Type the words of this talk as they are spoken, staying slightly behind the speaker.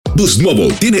Boost Mobile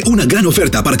tiene una gran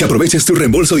oferta para que aproveches tu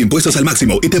reembolso de impuestos al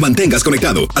máximo y te mantengas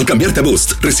conectado. Al cambiarte a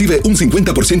Boost, recibe un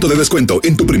 50% de descuento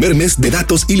en tu primer mes de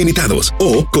datos ilimitados.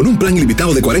 O, con un plan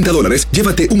ilimitado de $40,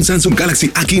 llévate un Samsung Galaxy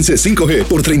A15 5G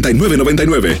por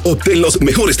 $39.99. Obtén los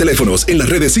mejores teléfonos en las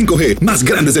redes 5G más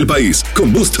grandes del país.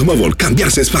 Con Boost Mobile,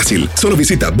 cambiarse es fácil. Solo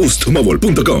visita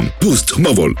boostmobile.com. Boost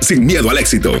Mobile, sin miedo al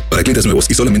éxito. Para clientes nuevos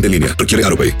y solamente en línea, requiere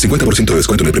AroPay. 50% de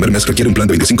descuento en el primer mes requiere un plan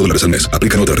de $25 al mes.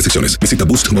 Aplican otras restricciones. Visita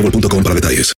boostmobile.com para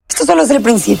detalles. Esto solo es el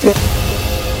principio.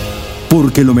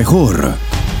 Porque lo mejor,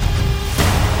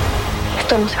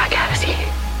 Esto no se va a quedar así.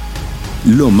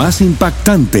 lo más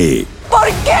impactante, ¿Por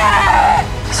qué?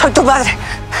 Soy tu madre.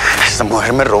 Esta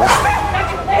mujer me robó.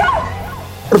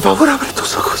 Por favor, abre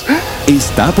tus ojos.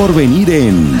 está por venir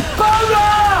en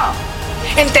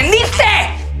 ¿Entendiste?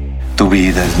 Tu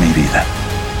vida es mi vida.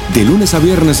 de lunes a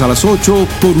viernes a las 8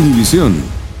 por Univisión.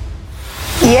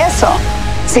 Y eso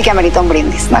sí que amerita un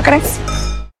brindis, ¿no crees?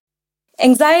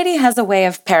 Anxiety has a way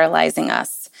of paralyzing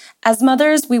us. As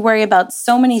mothers, we worry about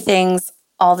so many things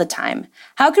all the time.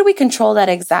 How could we control that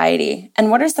anxiety? And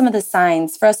what are some of the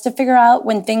signs for us to figure out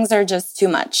when things are just too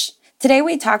much? Today,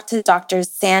 we talked to Dr.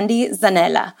 Sandy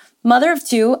Zanella, mother of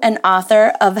two and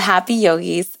author of Happy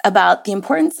Yogis, about the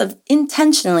importance of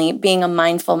intentionally being a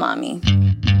mindful mommy.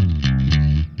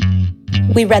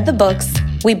 We read the books,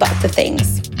 we bought the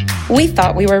things. We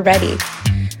thought we were ready.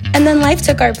 And then life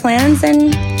took our plans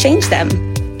and changed them.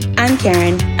 I'm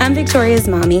Karen, I'm Victoria's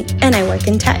mommy, and I work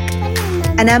in tech.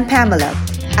 And I'm Pamela.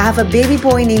 I have a baby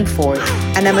boy named Ford,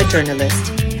 and I'm a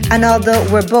journalist. And although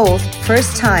we're both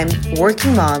first-time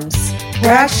working moms, we're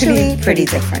actually pretty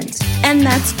different. And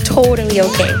that's totally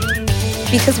okay.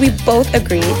 Because we both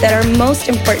agree that our most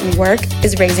important work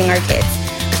is raising our kids.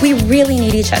 We really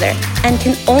need each other and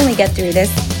can only get through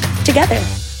this together.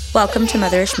 Welcome to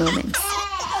Motherish Moments.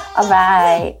 All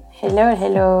right.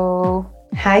 Hello.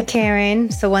 Hi, Karen.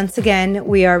 So once again,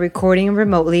 we are recording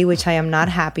remotely, which I am not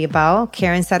happy about.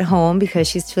 Karen's at home because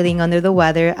she's feeling under the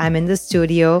weather. I'm in the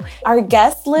studio. Our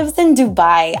guest lives in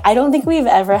Dubai. I don't think we've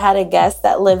ever had a guest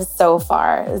that lives so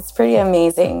far. It's pretty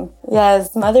amazing.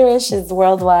 Yes, Motherish is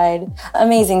worldwide.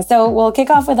 Amazing. So we'll kick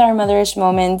off with our Motherish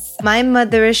moments. My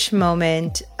motherish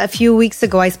moment. A few weeks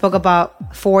ago, I spoke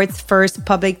about Ford's first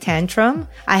public tantrum.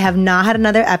 I have not had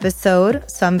another episode,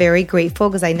 so I'm very grateful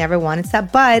because I never wanted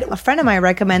that. But a friend of mine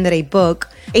recommended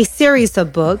a series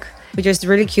of books, which is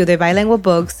really cute. They're bilingual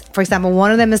books. For example,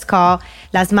 one of them is called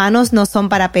Las manos no son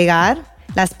para pegar.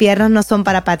 Las piernas no son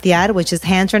para patear, which is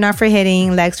hands are not for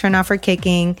hitting, legs are not for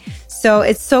kicking. So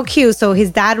it's so cute. So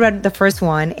his dad read the first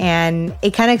one and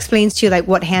it kind of explains to you like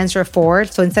what hands are for.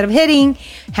 So instead of hitting,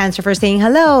 hands are for saying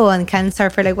hello and hands are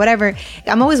for like whatever.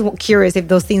 I'm always curious if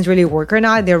those things really work or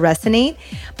not, they resonate,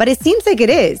 but it seems like it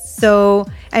is. So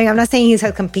I mean, I'm not saying he's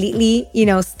completely,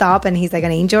 stopped and he's like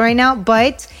an angel right now,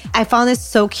 but I found it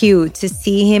so cute to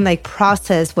see him like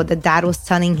process what the dad was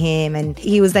telling him. And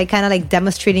he was like kind of like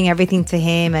demonstrating everything to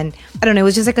him. And I don't know, it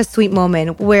was just like a sweet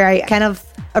moment where I kind of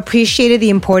appreciated the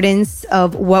importance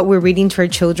of what we're reading to our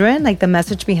children, like the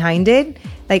message behind it,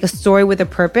 like a story with a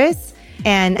purpose.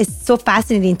 And it's so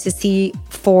fascinating to see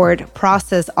Ford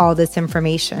process all this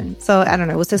information. So I don't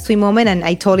know, it was a sweet moment and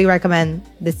I totally recommend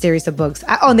this series of books.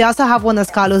 Oh, and they also have one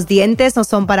that's called Los dientes no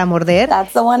son para morder.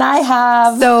 That's the one I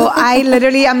have. So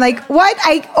I'm like, what?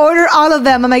 I order all of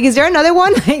them. I'm like, is there another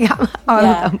one? All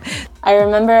of them. I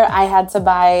remember I had to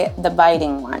buy the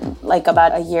biting one, like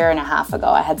about a year and a half ago.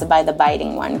 I had to buy the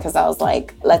biting one because I was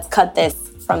like, let's cut this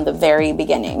from the very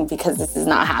beginning because this is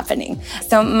not happening.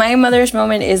 So my mother's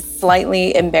moment is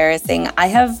slightly embarrassing. I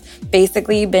have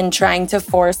basically been trying to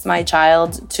force my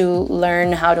child to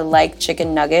learn how to like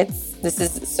chicken nuggets. This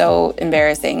is so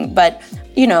embarrassing, but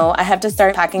I have to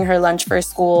start packing her lunch for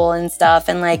school and stuff.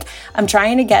 And like, I'm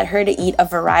trying to get her to eat a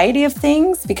variety of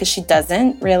things because she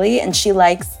doesn't really. And she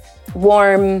likes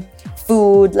warm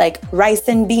food like rice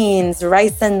and beans,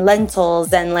 rice and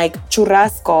lentils, and like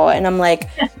churrasco. And I'm like,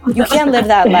 you can't live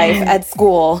that life at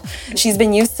school. She's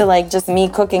been used to like just me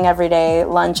cooking everyday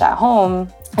lunch at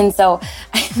home. And so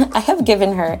I have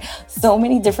given her so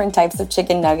many different types of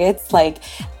chicken nuggets, like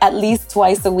at least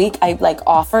twice a week I like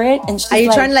offer it. And she's Are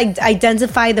you trying to like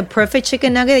identify the perfect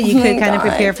chicken nugget that you could kind of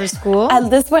prepare for school? At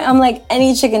this point, I'm like,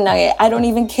 any chicken nugget, I don't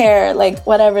even care, like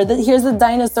whatever. Here's a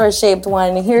dinosaur shaped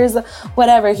one. Here's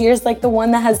whatever. Here's like the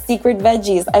one that has secret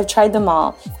veggies. I've tried them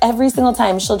all. Every single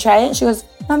time she'll try it, she goes,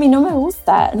 Mami, no me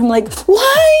gusta. And I'm like,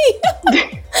 why?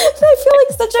 I feel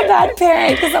like such a bad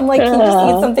parent because I'm like, can you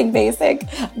just eat something basic?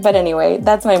 But anyway,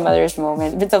 that's my motherish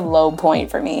moment. It's a low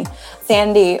point for me.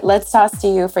 Sandy, let's toss to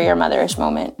you for your motherish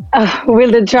moment.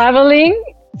 With the traveling,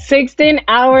 16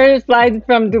 hours flight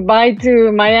from Dubai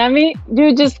to Miami.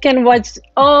 You just can watch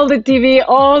all the TV,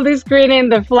 all the screen in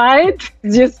the flight.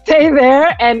 Just stay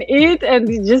there and eat, and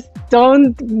you just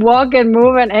don't walk and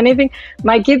move and anything.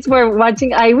 My kids were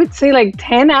watching, I would say like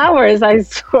 10 hours, I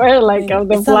swear, like of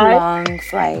the flight. It's a long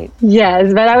flight.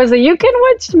 Yes, but I was like, you can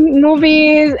watch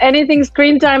movies, anything,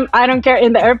 screen time. I don't care.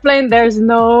 In the airplane, there's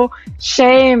no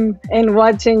shame in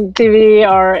watching TV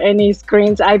or any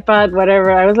screens, iPad,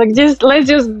 whatever. I was like, let's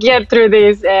just get through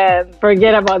this and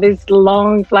forget about this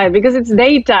long flight because it's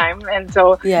daytime. And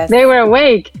so they were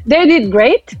awake. They did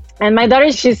great. And my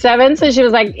daughter, she's 7, so she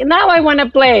was like, now I want to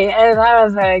play. And I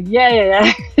was like,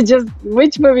 yeah. Just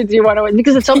which movie do you want to watch?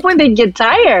 Because at some point they get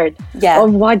tired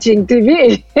of watching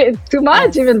TV. It's too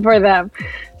much even for them.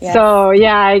 Yes. So,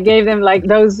 I gave them like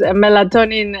those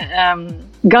melatonin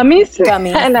gummies.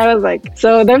 And I was like,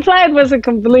 so the flight was a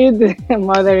complete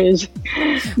motherish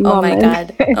moment. Oh my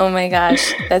God. Oh my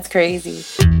gosh. That's crazy.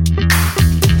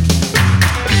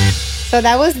 So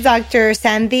that was Dr.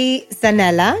 Sandy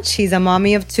Zanella. She's a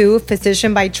mommy of 2,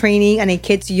 physician by training, and a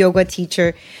kids yoga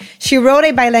teacher. She wrote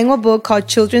a bilingual book called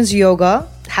Children's Yoga,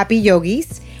 Happy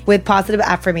Yogis, with positive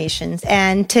affirmations.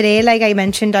 And today, like I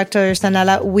mentioned, Dr.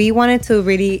 Zanella, we wanted to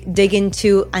really dig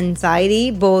into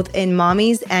anxiety, both in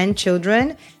mommies and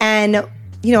children. And,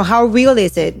 how real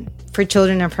is it for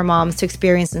children and for moms to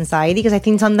experience anxiety? Because I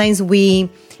think sometimes we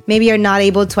maybe are not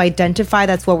able to identify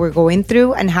that's what we're going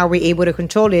through, and how we're able to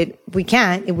control it. We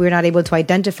can't if we're not able to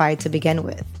identify it to begin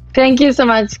with. Thank you so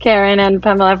much, Karen and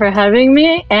Pamela, for having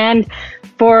me and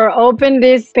for opening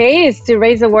this space to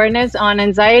raise awareness on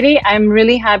anxiety. I'm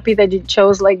really happy that you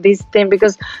chose like this thing,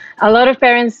 because a lot of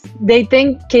parents, they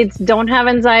think kids don't have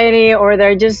anxiety or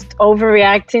they're just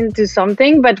overreacting to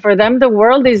something, but for them the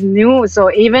world is new.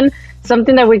 So even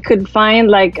something that we could find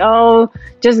like, oh,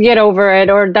 just get over it,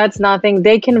 or that's nothing,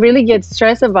 they can really get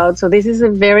stressed about. So this is a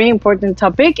very important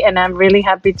topic, and I'm really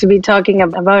happy to be talking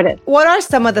about it. What are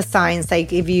some of the signs, like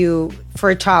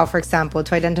for a child, for example,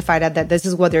 to identify that this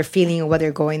is what they're feeling or what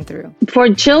they're going through?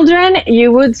 For children,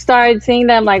 you would start seeing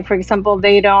them, like, for example,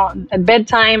 at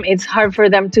bedtime, it's hard for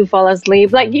them to fall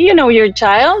asleep. Like, your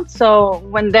child. So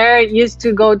when they're used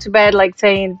to go to bed, like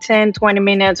say in 10, 20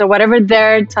 minutes or whatever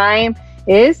their time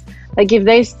is, like if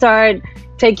they start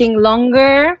taking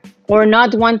longer or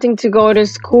not wanting to go to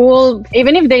school,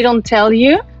 even if they don't tell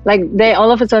you, like they all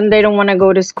of a sudden they don't want to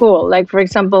go to school. Like, for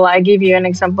example, I give you an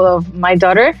example of my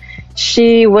daughter.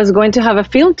 She was going to have a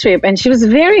field trip and she was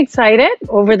very excited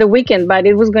over the weekend, but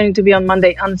it was going to be on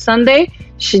Monday. On Sunday,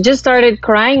 she just started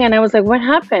crying and I was like, what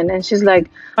happened? And she's like,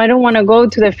 I don't want to go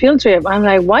to the field trip. I'm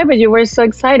like, why? But you were so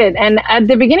excited. And at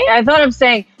the beginning, I thought of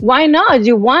saying, why not?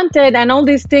 You wanted and all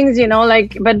these things,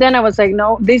 but then I was like,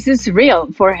 no, this is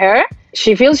real for her.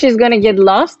 She feels she's going to get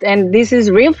lost, and this is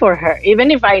real for her.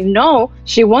 Even if I know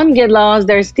she won't get lost,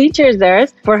 there's teachers there.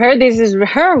 For her, this is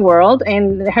her world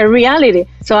and her reality.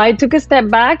 So I took a step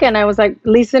back and I was like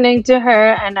listening to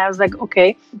her, and I was like,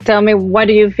 okay, tell me, what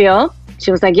do you feel?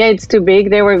 She was like, yeah, it's too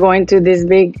big. They were going to this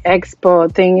big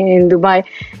expo thing in Dubai.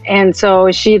 And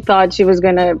so she thought she was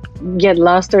going to get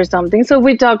lost or something. So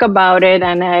we talked about it,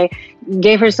 and I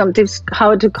gave her some tips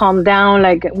how to calm down,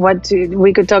 like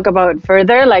we could talk about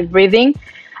further, like breathing.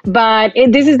 But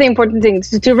this is the important thing,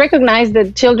 to recognize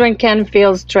that children can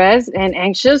feel stressed and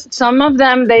anxious. Some of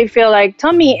them, they feel like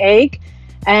tummy ache,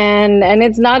 and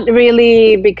it's not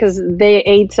really because they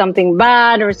ate something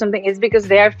bad or something. It's because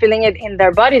they are feeling it in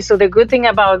their body. So the good thing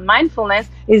about mindfulness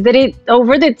is that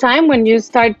over the time when you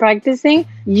start practicing,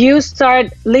 you start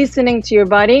listening to your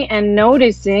body and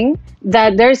noticing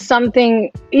that there's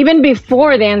something even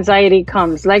before the anxiety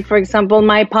comes. Like, for example,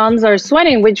 my palms are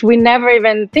sweating, which we never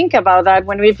even think about that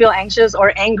when we feel anxious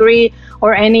or angry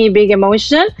or any big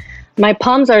emotion. My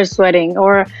palms are sweating,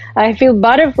 or I feel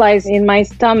butterflies in my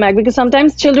stomach, because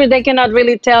sometimes children, they cannot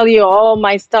really tell you, oh,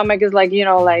 my stomach is like,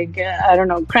 I don't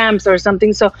know, cramps or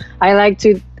something. So I like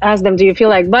to ask them, do you feel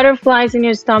like butterflies in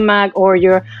your stomach, or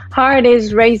your heart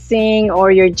is racing, or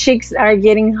your cheeks are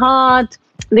getting hot?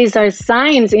 These are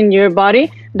signs in your body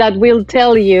that will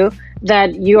tell you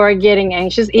that you are getting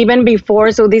anxious even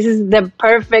before. So this is the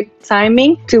perfect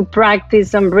timing to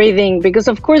practice some breathing, because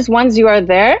of course, once you are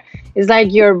there, it's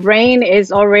like your brain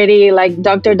is already, like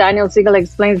Dr. Daniel Siegel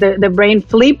explains, the brain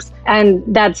flips, and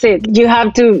that's it. You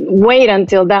have to wait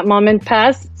until that moment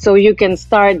passes so you can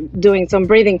start doing some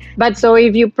breathing. But so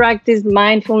if you practice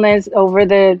mindfulness over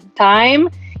the time,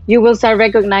 you will start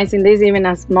recognizing this even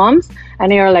as moms,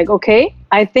 and you're like, okay,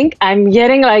 I think I'm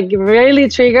getting like really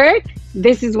triggered.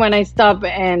 This is when I stop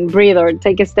and breathe or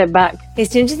take a step back.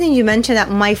 It's interesting you mentioned that.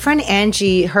 My friend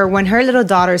Angie, when her little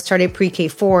daughter started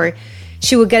pre-K4,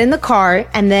 she would get in the car,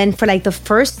 and then for like the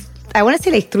first, I want to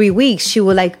say like 3 weeks, she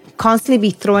would like constantly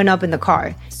be throwing up in the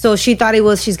car. So she thought it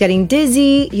was she's getting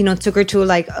dizzy, took her to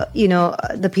like,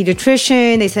 the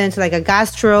pediatrician. They sent her to like a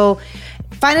gastro.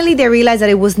 Finally, they realized that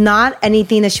it was not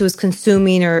anything that she was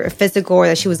consuming or physical or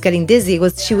that she was getting dizzy.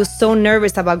 She was so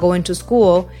nervous about going to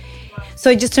school.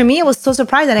 So to me, it was so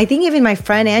surprising. I think even my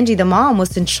friend Angie, the mom,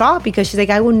 was in shock because she's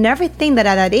like, I would never think that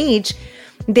at that age,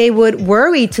 they would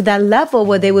worry to that level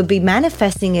where they would be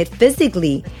manifesting it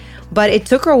physically. But it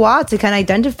took her a while to kind of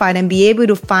identify it and be able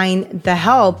to find the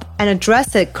help and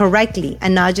address it correctly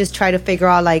and not just try to figure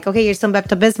out like, okay, you're some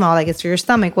Pepto-Bismol, like it's for your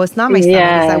stomach. Well, it's not my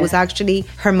stomach. That was actually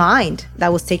her mind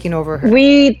that was taking over her.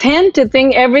 We tend to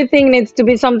think everything needs to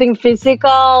be something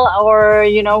physical or,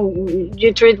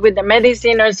 you treat with the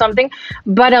medicine or something.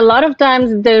 But a lot of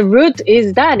times the root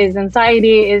is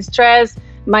anxiety, is stress.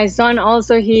 My son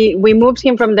also, we moved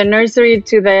him from the nursery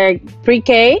to the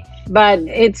pre-K. But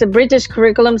it's a British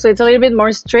curriculum, so it's a little bit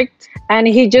more strict. And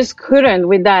he just couldn't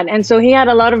with that. And so he had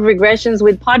a lot of regressions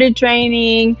with potty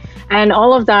training and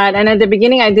all of that. And at the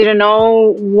beginning, I didn't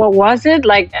know what was it.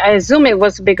 Like, I assume it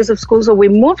was because of school. So we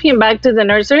moved him back to the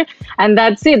nursery and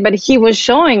that's it. But he was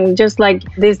showing just like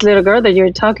this little girl that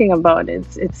you're talking about.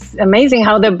 It's amazing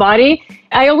how the body...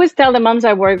 I always tell the moms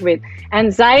I work with,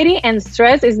 anxiety and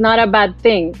stress is not a bad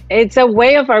thing. It's a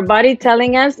way of our body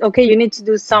telling us, okay, you need to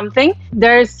do something.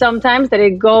 There's sometimes that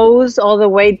it goes all the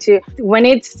way to when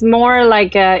it's more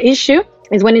like an issue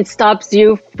is when it stops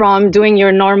you from doing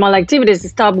your normal activities.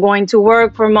 Stop going to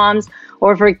work for moms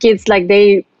or for kids, like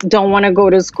they don't want to go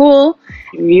to school.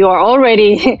 You are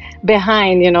already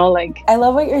behind, I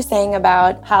love what you're saying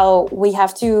about how we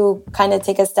have to kind of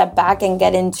take a step back and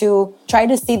try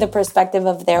to see the perspective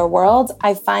of their world.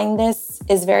 I find this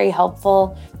is very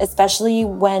helpful, especially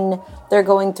when they're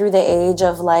going through the age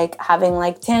of like having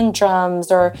like tantrums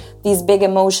or these big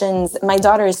emotions. My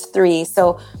daughter is 3,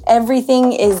 so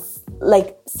everything is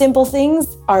like simple things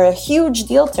are a huge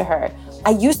deal to her.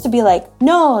 I used to be like,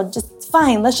 no, just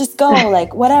fine, let's just go,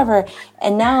 like whatever.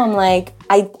 And now I'm like,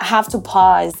 I have to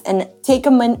pause and take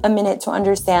a minute to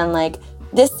understand like,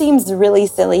 this seems really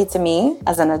silly to me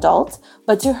as an adult,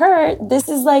 but to her, this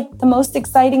is like the most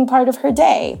exciting part of her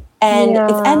day. And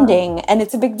it's ending and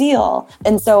it's a big deal.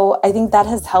 And so I think that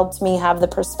has helped me have the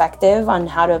perspective on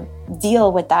how to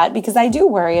deal with that because I do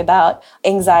worry about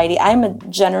anxiety. I'm a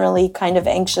generally kind of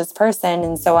anxious person.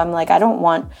 And so I'm like, I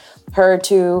want her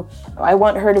to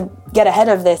get ahead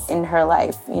of this in her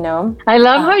life, I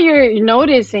love how you're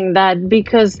noticing that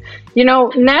because,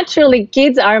 naturally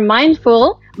kids are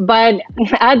mindful, but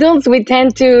adults, we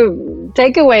tend to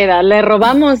take away that. Le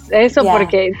robamos eso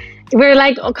porque we're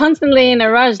like constantly in a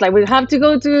rush. Like we have to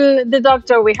go to the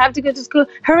doctor. We have to go to school.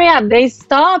 Hurry up. They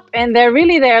stop and they're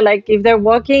really there. Like if they're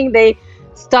walking, they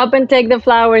stop and take the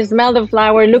flower, smell the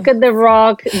flower, look at the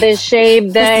rock, the shape,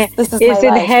 is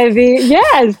it heavy?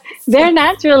 Yes, they're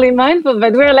naturally mindful,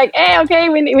 but we're like, hey, okay,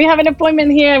 we have an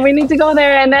appointment here and we need to go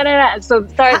there and da. So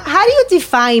How do you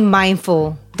define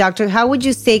mindful, doctor? How would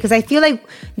you say, because I feel like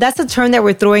that's a term that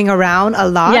we're throwing around a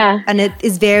lot and it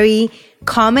is very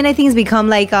common. I think it's become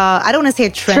like, I don't want to say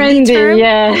a trendy term.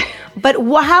 Yeah. But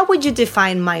how would you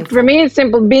define mindful? For me, it's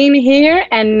simple, being here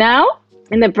and now.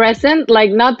 In the present, like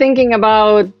not thinking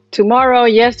about tomorrow,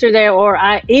 yesterday, or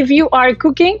if you are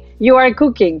cooking, you are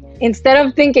cooking. Instead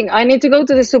of thinking, I need to go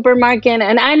to the supermarket.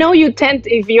 And I know you tend,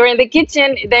 if you're in the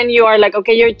kitchen, then you are like,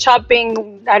 okay, you're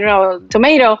chopping, I don't know,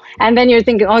 tomato. And then you're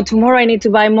thinking, oh, tomorrow I need to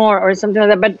buy more or something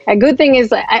like that. But a good thing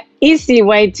is an easy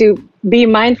way to be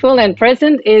mindful and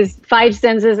present is 5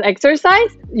 senses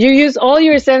exercise. You use all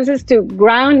your senses to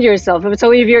ground yourself.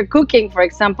 So if you're cooking, for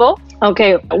example,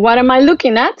 okay, what am I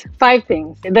looking at? 5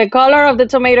 things. The color of the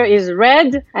tomato is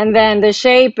red, and then the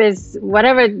shape is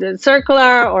whatever, the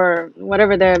circular or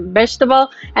whatever the vegetable,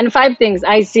 and 5 things.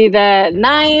 I see the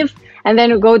knife, and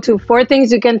then go to 4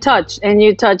 things you can touch, and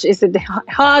you touch, is it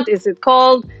hot, is it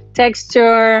cold,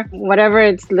 texture, whatever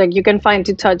it's like you can find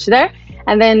to touch there.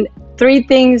 And then 3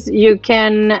 things you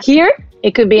can hear.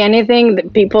 It could be anything,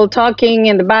 people talking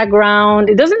in the background.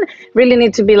 It doesn't really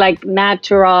need to be like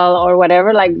natural or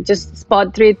whatever, like just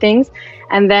spot 3 things.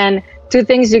 And then 2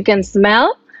 things you can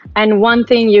smell and 1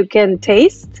 thing you can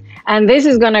taste. And this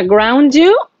is going to ground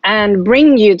you and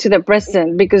bring you to the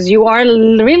present because you are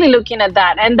really looking at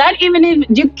that. And that even if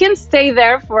you can stay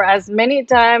there for as many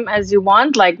time as you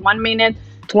want, like 1 minute,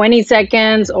 20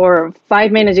 seconds or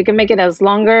 5 minutes, you can make it as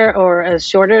longer or as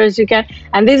shorter as you can.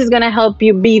 And this is going to help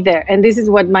you be there. And this is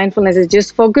what mindfulness is,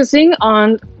 just focusing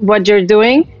on what you're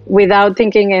doing without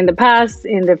thinking in the past,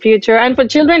 in the future. And for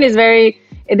children, it's very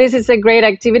this is a great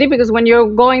activity because when you're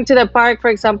going to the park, for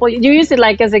example, you use it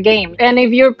like as a game. And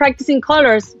if you're practicing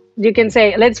colors, you can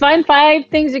say, let's find 5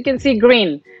 things you can see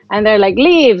green. And they're like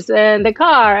leaves and the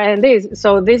car and this.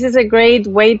 So this is a great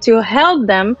way to help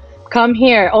them come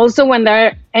here. Also, when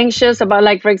they're anxious about,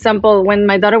 like, for example, when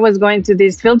my daughter was going to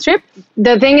this field trip,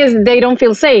 the thing is they don't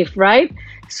feel safe, right?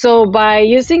 So by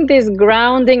using this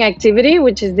grounding activity,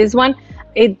 which is this one,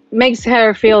 it makes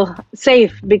her feel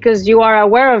safe because you are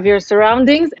aware of your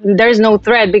surroundings. There's no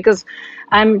threat because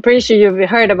I'm pretty sure you've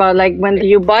heard about, like, when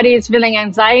your body is feeling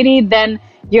anxiety, then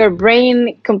your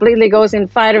brain completely goes in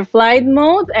fight or flight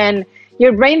mode and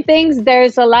your brain thinks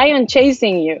there's a lion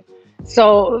chasing you.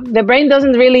 So the brain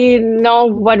doesn't really know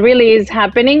what really is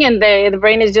happening, and the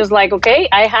brain is just like, okay,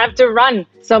 I have to run.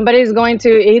 Somebody's going to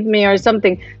eat me or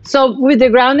something. So with the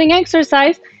grounding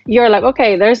exercise, you're like,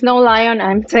 okay, there's no lion,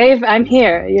 I'm safe, I'm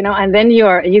here, and then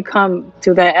you come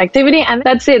to the activity and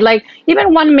that's it. Like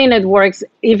even 1 minute works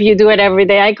if you do it every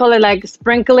day. I call it like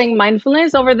sprinkling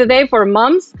mindfulness over the day for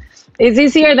moms. It's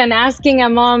easier than asking a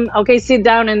mom, okay, sit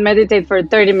down and meditate for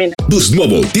 30 minutes. Boost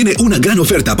Mobile tiene una gran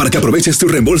oferta para que aproveches tu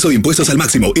reembolso de impuestos al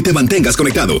máximo y te mantengas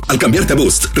conectado. Al cambiarte a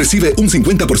Boost, recibe un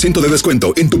 50% de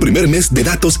descuento en tu primer mes de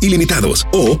datos ilimitados.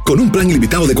 O, con un plan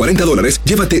ilimitado de $40,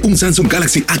 llévate un Samsung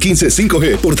Galaxy A15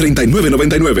 5G por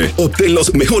 $39.99. Obtén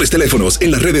los mejores teléfonos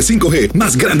en las redes 5G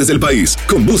más grandes del país.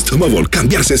 Con Boost Mobile,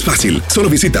 cambiarse es fácil. Solo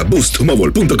visita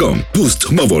boostmobile.com.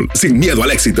 Boost Mobile, sin miedo al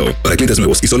éxito. Para clientes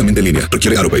nuevos y solamente en línea,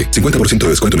 requiere AutoPay. 50% de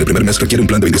descuento en el primer mes, requiere un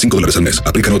plan de $25 al mes.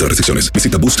 Aplican otras restricciones.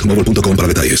 Visita boostmobile.com para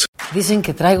detalles. Dicen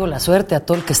que traigo la suerte a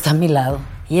todo el que está a mi lado.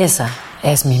 Y esa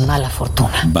es mi mala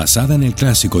fortuna. Basada en el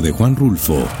clásico de Juan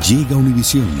Rulfo, llega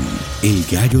Univisión, El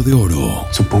Gallo de Oro.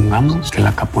 Supongamos que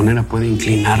la caponera puede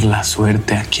inclinar la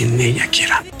suerte a quien ella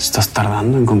quiera. ¿Estás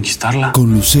tardando en conquistarla?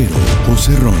 Con Lucero,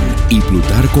 José Ron y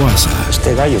Plutarco Asa.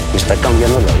 Este gallo me está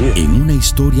cambiando la vida. En una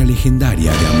historia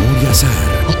legendaria de amor y azar.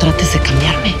 No trates de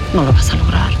cambiarme, no lo vas a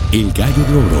lograr. El Gallo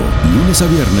de Oro, lunes a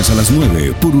viernes a las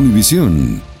 9 por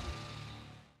Univisión.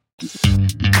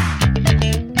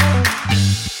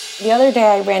 The other day,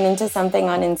 I ran into something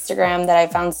on Instagram that I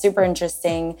found super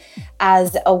interesting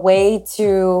as a way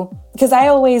to, because I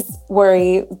always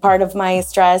worry, part of my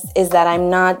stress is that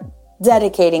I'm not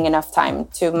dedicating enough time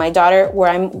to my daughter where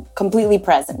I'm completely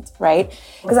present, right?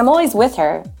 Because I'm always with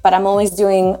her, but I'm always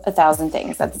doing 1,000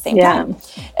 things at the same time.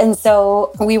 And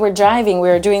so we were doing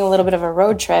a little bit of a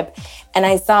road trip, and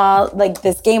I saw like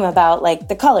this game about like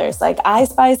the colors, like I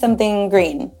spy something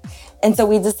green. And so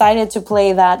we decided to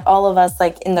play that, all of us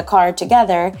like in the car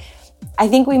together. I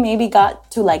think we maybe got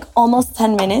to like almost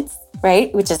 10 minutes,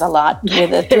 right? Which is a lot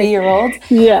with a 3-year-old.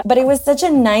 Yeah. But it was such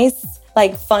a nice,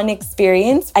 like fun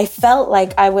experience. I felt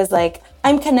like I was like,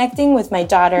 I'm connecting with my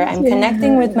daughter. I'm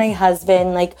connecting with my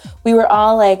husband. Like we were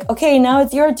all like, okay, now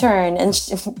it's your turn. And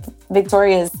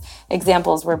Victoria's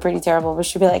examples were pretty terrible, but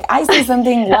she'd be like, I see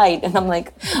something white. And I'm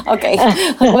like, okay,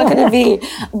 what could it be?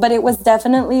 But it was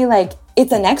definitely like,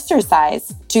 it's an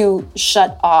exercise to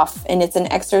shut off and it's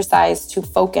an exercise to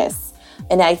focus.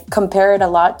 And I compare it a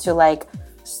lot to like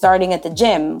starting at the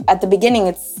gym. At the beginning,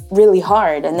 it's really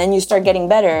hard and then you start getting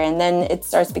better and then it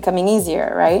starts becoming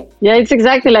easier, right? Yeah, it's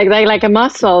exactly like a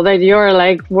muscle that you're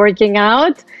like working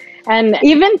out. And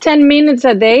even 10 minutes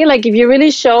a day, like if you really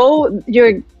show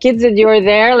your kids that you're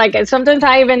there, like sometimes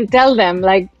I even tell them,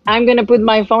 like, I'm going to put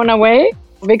my phone away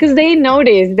because they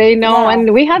notice, they know,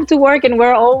 and we have to work and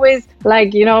we're always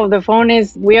like, the phone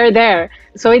is, we are there.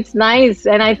 So it's nice.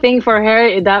 And I think for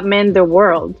her, that meant the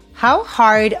world. How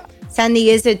hard, Sandy,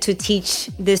 is it to teach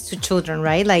this to children,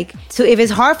 right? Like, so if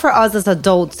it's hard for us as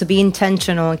adults to be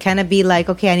intentional and kind of be like,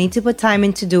 okay, I need to put time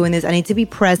into doing this. I need to be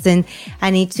present.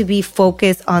 I need to be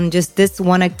focused on just this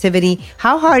one activity.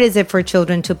 How hard is it for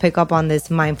children to pick up on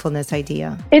this mindfulness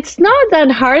idea? It's not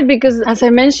that hard because, as I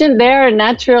mentioned, they are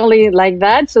naturally like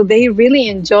that. So they really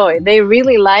enjoy. They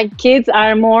really like. Kids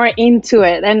are more into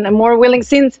it and more willing,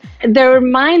 since their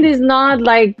mind is not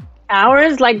like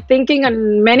hours, like thinking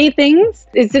on many things.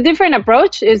 It's a different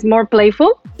approach. It's more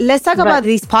playful. Let's talk about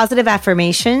these positive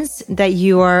affirmations that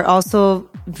you are also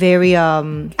very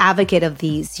advocate of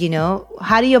these,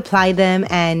 How do you apply them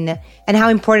and how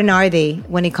important are they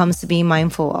when it comes to being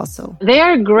mindful also? They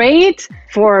are great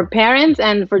for parents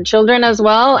and for children as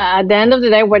well. At the end of the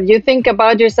day, what you think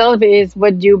about yourself is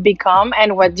what you become,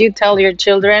 and what you tell your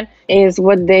children is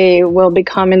what they will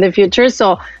become in the future.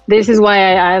 So this is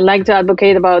why I like to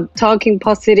advocate about talking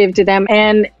positive to them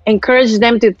and encourage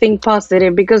them to think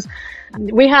positive, because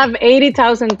we have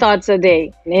 80,000 thoughts a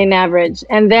day in average.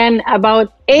 And then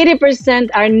about 80%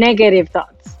 are negative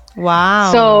thoughts.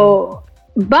 Wow. So,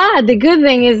 but the good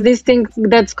thing is this thing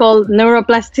that's called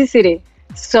neuroplasticity.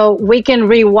 so we can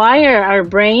rewire our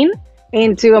brain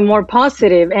into a more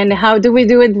positive. And how do we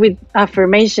do it? With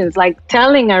affirmations, like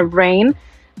telling our brain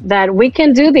that we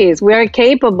can do this, we are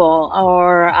capable,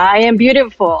 or I am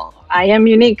beautiful, I am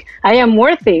unique, I am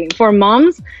worthy. For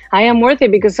moms, I am worthy,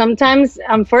 because sometimes,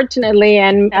 unfortunately,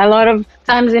 and a lot of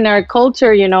times in our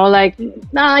culture, like,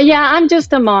 I'm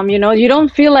just a mom, you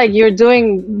don't feel like you're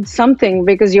doing something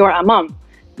because you're a mom.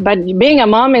 But being a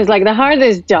mom is like the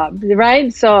hardest job,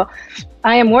 right? So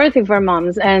I am worthy for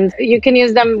moms, and you can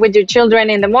use them with your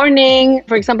children in the morning.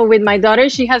 For example, with my daughter,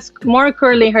 she has more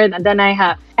curly hair than I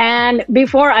have. And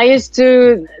before I used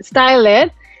to style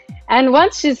it. And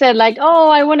once she said like, oh,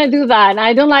 I want to do that.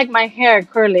 I don't like my hair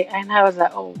curly. And I was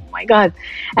like, oh my God.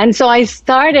 And so I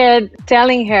started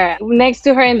telling her next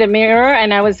to her in the mirror,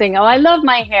 and I was saying, oh, I love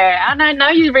my hair. And now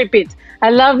you repeat, I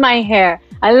love my hair.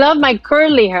 I love my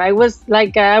curly hair. I was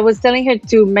telling her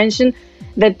to mention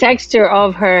the texture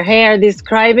of her hair,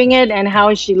 describing it and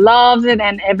how she loves it.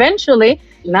 And eventually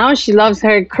now she loves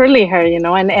her curly hair,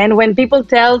 and when people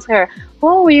tells her,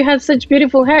 oh, you have such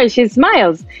beautiful hair, she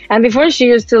smiles. And before, she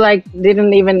used to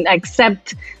didn't even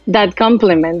accept that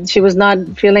compliment. She was not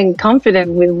feeling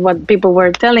confident with what people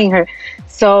were telling her.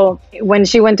 So when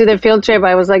she went to the field trip,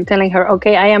 I was telling her,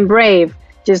 okay, I am brave.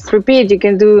 Just repeat. You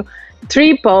can do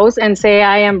 3 pose and say,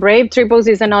 I am brave. 3 pose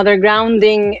is another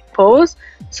grounding pose.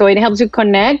 So it helps you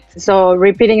connect. So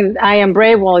repeating, I am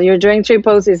brave while you're doing 3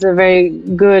 pose is a very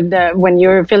good when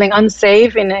you're feeling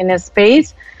unsafe in a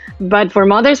space. But for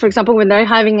mothers, for example, when they're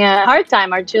having a hard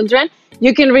time, our children,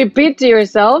 you can repeat to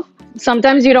yourself.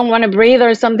 Sometimes you don't want to breathe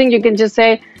or something. You can just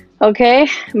say, okay,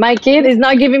 my kid is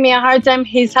not giving me a hard time.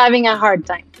 He's having a hard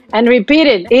time. And repeat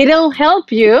it. It'll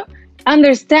help you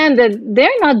understand that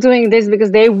they're not doing this because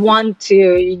they want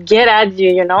to get at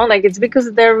you, it's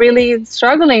because they're really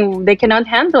struggling. They cannot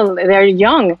handle, they're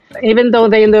young, even though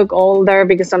they look older,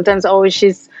 because sometimes,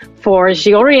 she's 4,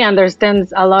 she already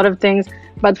understands a lot of things.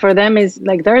 But for them, is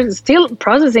they're still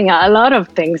processing a lot of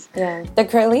things. Yeah. The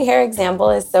curly hair example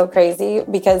is so crazy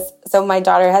because, my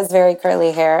daughter has very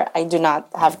curly hair. I do not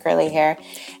have curly hair.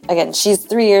 Again, she's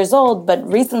 3 years old, but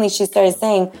recently she started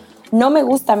saying, no me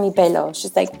gusta mi pelo.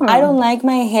 She's like, I don't like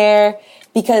my hair,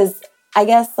 because I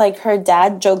guess her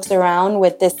dad jokes around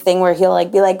with this thing where he'll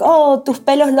be like, oh, tus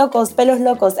pelos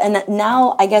locos. And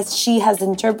now I guess she has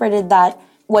interpreted that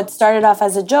what started off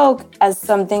as a joke as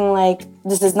something like,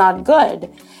 this is not good.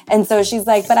 And so she's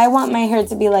like, but I want my hair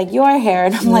to be like your hair.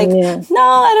 And I'm like, no,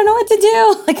 I don't know what to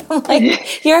do. I'm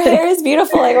like, your hair is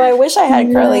beautiful. I wish I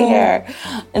had curly hair.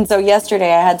 And so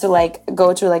yesterday I had to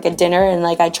go to a dinner, and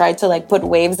I tried to put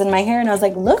waves in my hair. And I was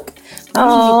like, look,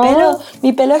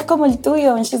 mi pelo es como el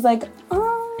tuyo. And she's like, oh.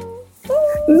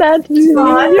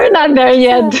 You're not there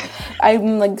yet.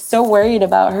 I'm so worried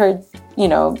about her,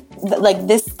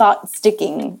 this thought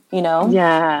sticking,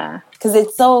 Yeah. Because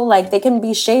it's so, they can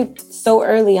be shaped so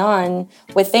early on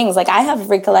with things. I have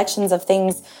recollections of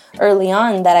things early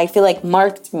on that I feel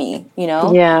marked me,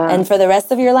 Yeah. And for the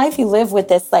rest of your life, you live with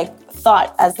this,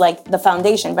 thought as, the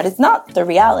foundation. But it's not the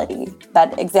reality.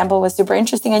 That example was super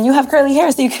interesting. And you have curly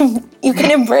hair, so you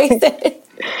can embrace it.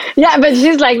 Yeah, but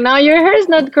she's like, no, your hair is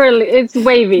not curly. It's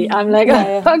wavy. I'm like,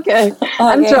 okay.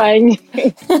 I'm trying.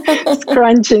 It's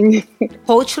crunching.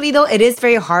 Culturally, though, it is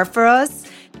very hard for us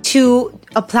to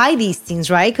apply these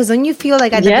things, right? Because when you feel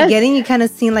at the beginning, you kind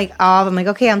of seem I'm like,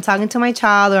 okay, I'm talking to my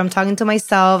child or I'm talking to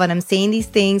myself and I'm saying these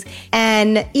things.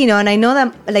 And, and I know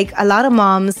that a lot of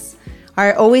moms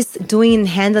are always doing and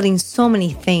handling so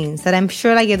many things that I'm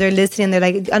sure if they're listening, they're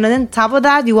and then on top of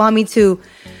that, you want me to,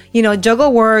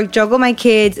 juggle work, juggle my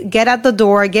kids, get out the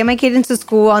door, get my kid into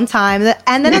school on time.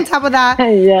 And then on top of that,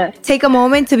 take a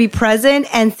moment to be present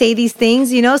and say these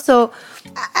things, So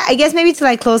I guess maybe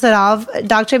to close it off,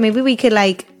 Doctor, maybe we could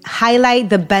highlight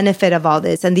the benefit of all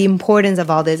this and the importance of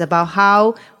all this, about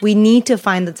how we need to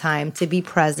find the time to be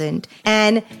present,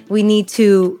 and we need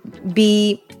to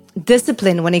be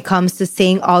disciplined when it comes to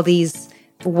saying all these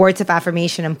words of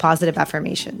affirmation and positive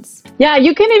affirmations. Yeah,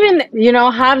 you can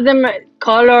even, have them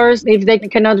colors. If they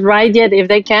cannot write yet, if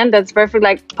they can, that's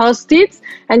perfect, Post-its,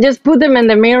 and just put them in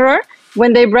the mirror.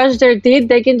 When they brush their teeth,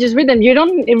 they can just read them. You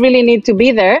don't really need to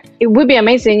be there. It would be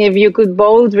amazing if you could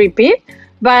both repeat,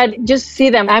 but just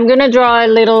see them. I'm going to draw a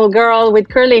little girl with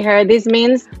curly hair. This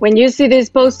means when you see this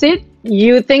Post-it,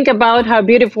 you think about how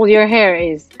beautiful your hair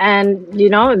is. And,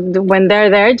 when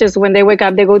they're there, just when they wake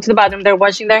up, they go to the bathroom, they're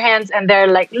washing their hands, and they're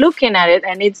looking at it,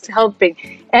 and it's helping.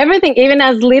 Everything, even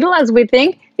as little as we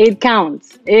think, it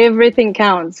counts. Everything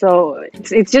counts. So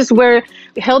it's just we're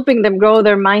helping them grow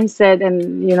their mindset, and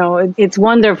it's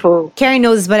wonderful. Carrie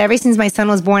knows this, but ever since my son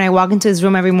was born, I walk into his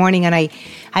room every morning and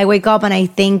I wake up and I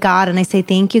thank God and I say,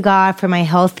 thank you, God, for my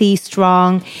healthy,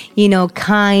 strong,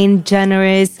 kind,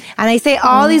 generous. And I say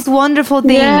all these wonderful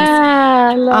things. Yeah,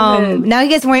 I love it. Now he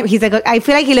gets more, he's like, I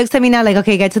feel like he looks at me now like,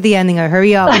 okay, get to the ending or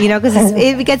hurry up, because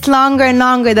it gets longer and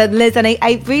longer, that list. And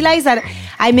I realize that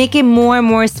I make it more and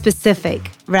more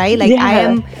specific, right? Like I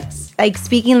am like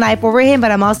speaking life over him,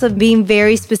 but I'm also being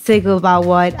very specific about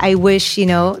what I wish,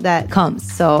 that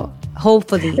comes. So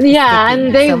hopefully. Yeah,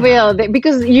 and they will.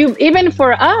 Because even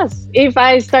for us, if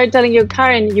I start telling you,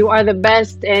 Karen, you are the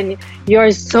best and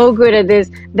you're so good at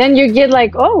this, then you get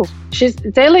like, oh, she's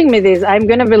telling me this, I'm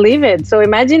going to believe it. So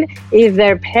imagine if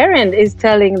their parent is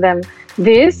telling them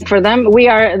this. For them, we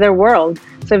are their world.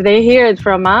 So if they hear it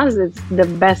from us, it's the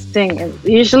best thing. And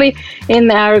usually in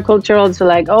our culture also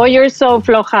like, oh, you're so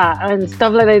floja and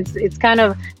stuff like that. It's kind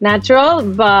of natural,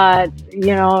 but,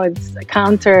 it's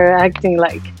counteracting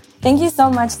like. Thank you so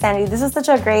much, Sandy. This is such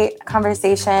a great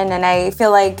conversation, and I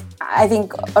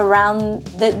think around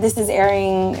this is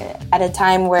airing at a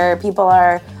time where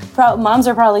moms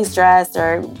are probably stressed,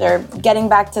 or they're getting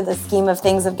back to the scheme of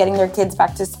things of getting their kids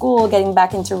back to school, getting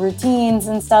back into routines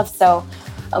and stuff. So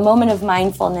a moment of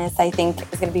mindfulness, I think,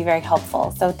 is going to be very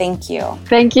helpful. So thank you.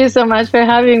 Thank you so much for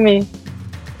having me.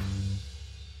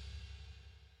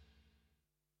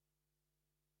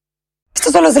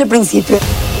 Esto solo es el principio.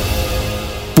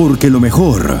 Porque lo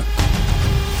mejor.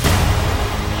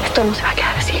 Esto no se va a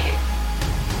quedar así.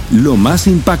 Lo más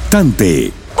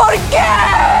impactante. ¿Por qué?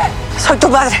 Soy tu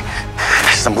madre.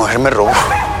 Esta mujer me robó.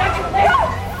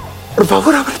 Por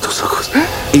favor, abre tus ojos.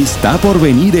 Está por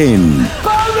venir en...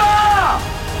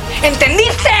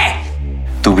 ¿Entendiste?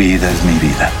 Tu vida es mi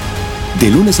vida.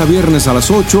 De lunes a viernes a las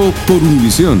 8 por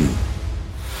Univisión.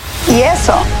 Y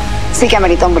eso sí que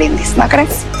amerita un brindis, ¿no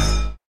crees?